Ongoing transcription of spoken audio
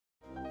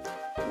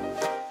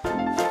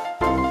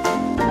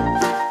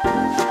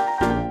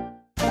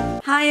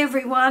Hi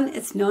everyone,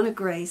 it's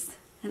NonnaGrace,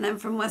 and I'm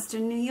from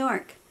Western New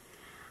York.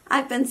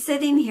 I've been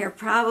sitting here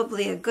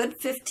probably a good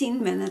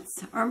 15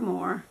 minutes or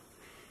more,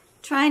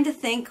 trying to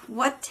think,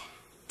 what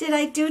did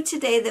I do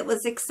today that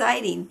was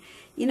exciting?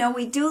 You know,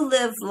 we do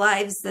live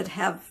lives that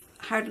have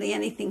hardly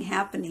anything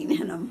happening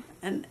in them,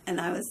 and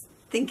I was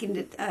thinking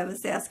that I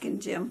was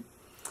asking Jim,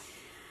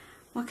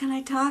 what can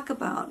I talk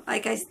about?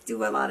 Like I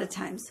do a lot of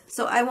times.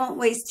 So I won't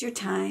waste your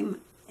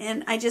time,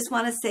 and I just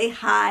want to say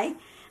hi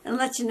and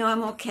let you know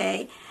I'm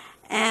okay.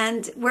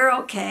 And we're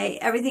okay.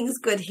 Everything's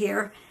good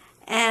here.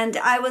 And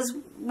I was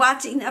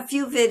watching a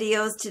few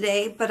videos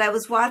today, but I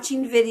was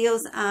watching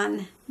videos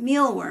on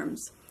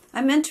mealworms.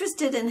 I'm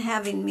interested in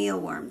having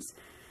mealworms.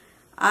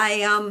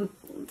 I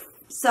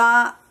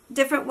saw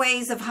different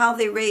ways of how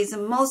they raise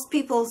them. Most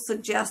people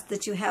suggest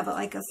that you have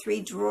like a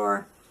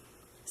 3-drawer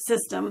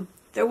system.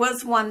 There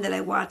was one that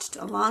I watched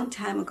a long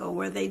time ago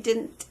where they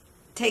didn't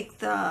take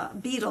the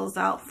beetles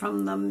out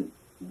from the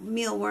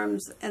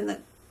mealworms and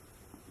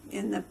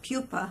in the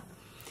pupa.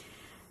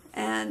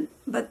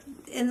 But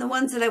in the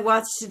ones that I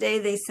watched today,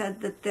 they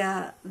said that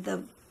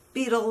the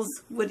beetles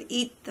would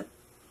eat the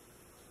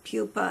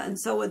pupa, and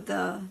so would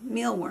the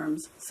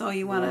mealworms. So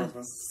you want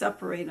to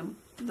separate them,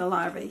 the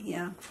larvae,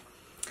 yeah.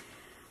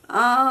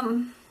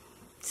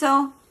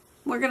 So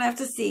we're gonna have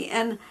to see,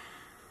 and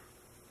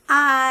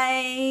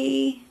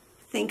I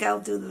think I'll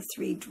do the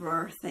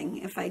 3-drawer thing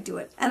if I do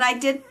it. And I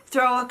did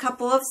throw a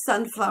couple of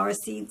sunflower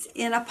seeds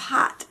in a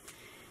pot.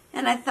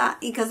 And I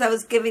thought, because I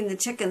was giving the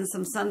chickens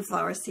some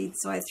sunflower seeds,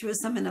 so I threw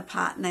some in a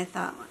pot, and I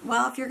thought,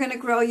 well, if you're going to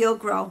grow, you'll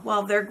grow.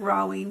 Well, they're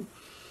growing.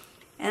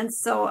 And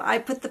so I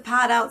put the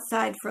pot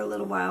outside for a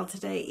little while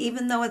today,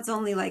 even though it's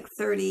only like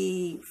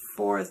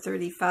 34,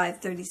 35,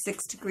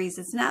 36 degrees.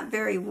 It's not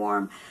very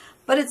warm,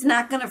 but it's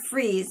not going to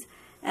freeze.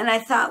 And I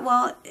thought,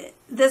 well,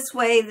 this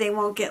way they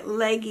won't get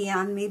leggy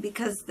on me,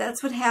 because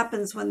that's what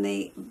happens when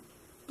they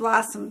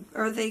blossom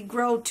or they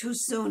grow too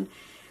soon.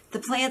 The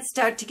plants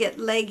start to get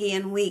leggy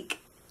and weak.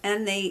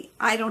 And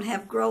I don't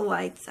have grow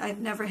lights. I've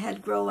never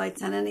had grow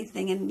lights on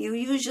anything. And you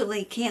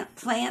usually can't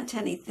plant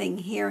anything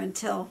here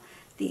until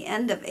the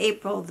end of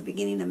April, the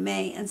beginning of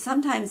May. And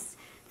sometimes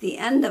the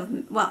end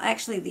of, well,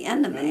 actually the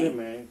end of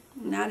May.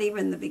 Not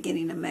even the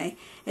beginning of May.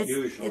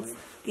 It's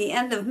the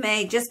end of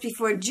May, just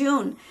before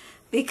June,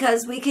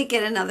 because we could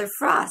get another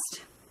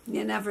frost.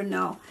 You never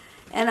know.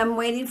 And I'm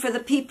waiting for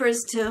the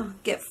peepers to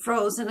get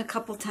frozen a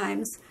couple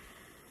times.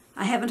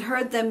 I haven't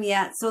heard them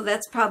yet, so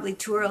that's probably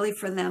too early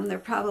for them. They're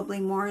probably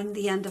more in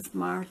the end of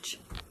March.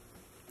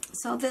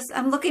 So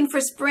I'm looking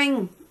for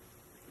spring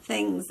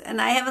things,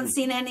 and I haven't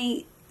seen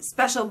any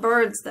special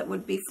birds that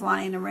would be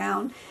flying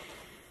around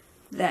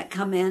that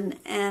come in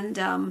and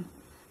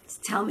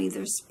tell me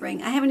there's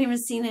spring. I haven't even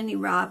seen any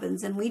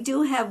robins, and we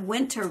do have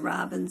winter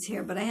robins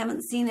here, but I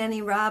haven't seen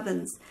any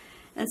robins.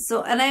 And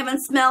I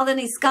haven't smelled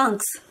any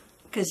skunks,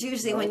 because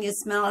usually when you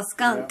smell a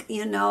skunk,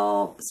 you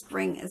know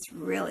spring is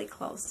really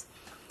close.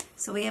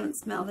 So we haven't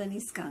smelled any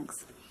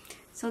skunks.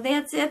 So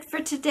that's it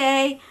for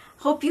today.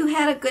 Hope you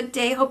had a good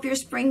day. Hope your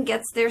spring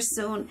gets there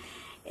soon.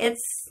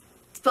 It's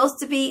supposed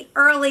to be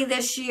early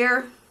this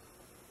year,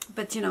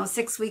 but you know,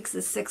 6 weeks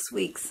is 6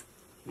 weeks.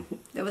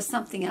 There was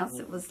something else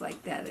that was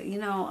like that. You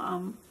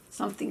know,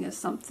 something is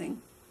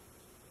something.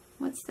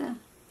 What's the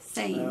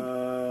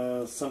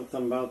saying?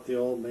 Something about the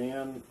old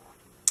man.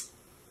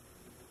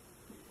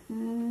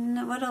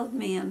 No, what old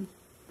man?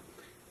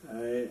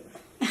 I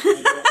don't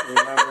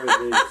remember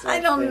the exact I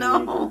don't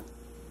know.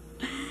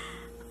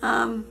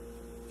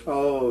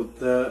 Oh,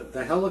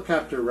 the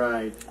helicopter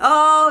ride.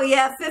 Oh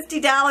yeah,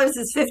 $50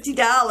 is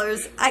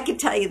 $50. I could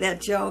tell you that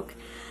joke.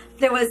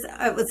 It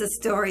was a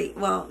story.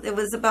 Well, it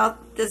was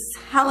about this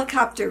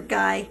helicopter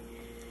guy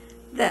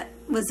that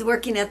was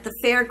working at the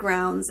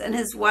fairgrounds, and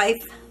his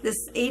wife,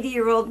 this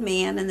 80-year-old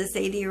man and this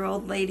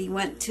 80-year-old lady,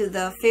 went to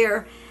the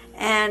fair,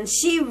 and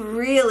she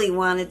really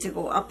wanted to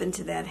go up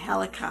into that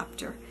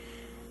helicopter.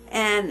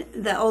 And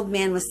the old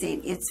man was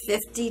saying, it's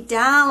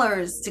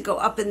 $50 to go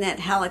up in that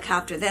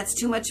helicopter. That's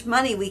too much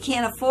money. We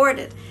can't afford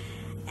it.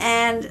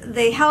 And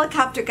the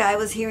helicopter guy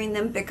was hearing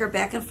them bicker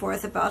back and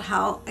forth about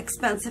how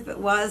expensive it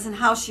was and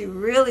how she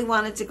really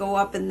wanted to go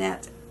up in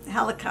that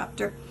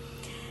helicopter.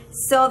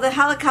 So the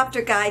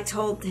helicopter guy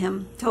told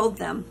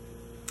them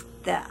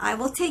that I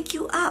will take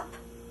you up,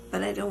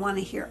 but I don't want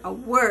to hear a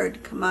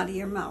word come out of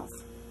your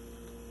mouth.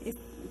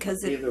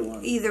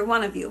 Either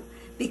one of you.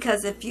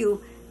 Because if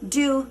you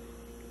do,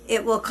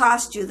 it will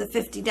cost you the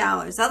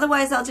 $50.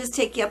 Otherwise, I'll just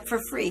take you up for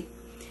free.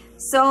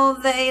 So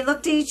they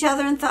looked at each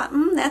other and thought,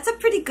 that's a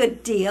pretty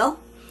good deal.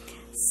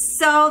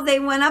 So they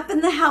went up in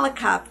the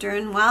helicopter,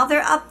 and while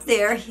they're up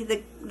there,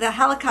 the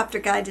helicopter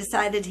guy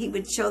decided he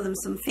would show them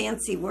some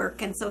fancy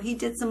work. And so he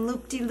did some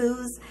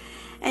loop-de-loos.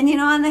 And you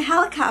know, on the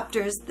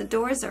helicopters, the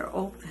doors are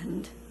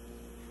opened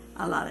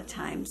a lot of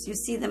times. You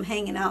see them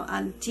hanging out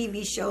on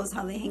TV shows,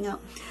 how they hang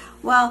out.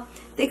 Well,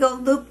 they go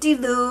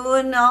loop-de-loo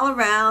and all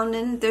around,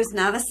 and there's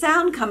not a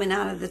sound coming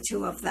out of the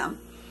two of them.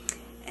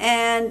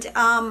 And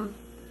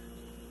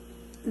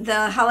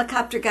the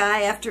helicopter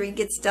guy, after he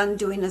gets done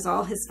doing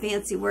all his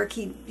fancy work,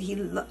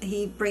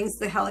 he brings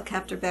the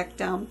helicopter back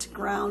down to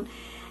ground,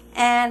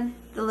 and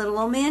the little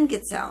old man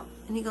gets out,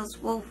 and he goes,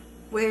 well,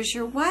 where's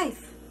your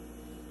wife?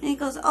 And he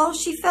goes, oh,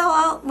 she fell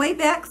out way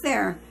back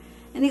there.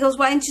 And he goes,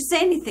 why didn't you say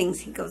anything?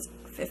 He goes,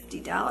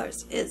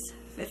 $50 is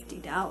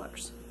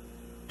 $50.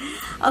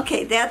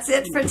 Okay, that's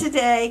it for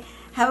today.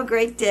 Have a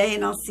great day,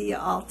 and I'll see you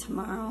all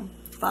tomorrow.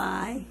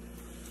 Bye.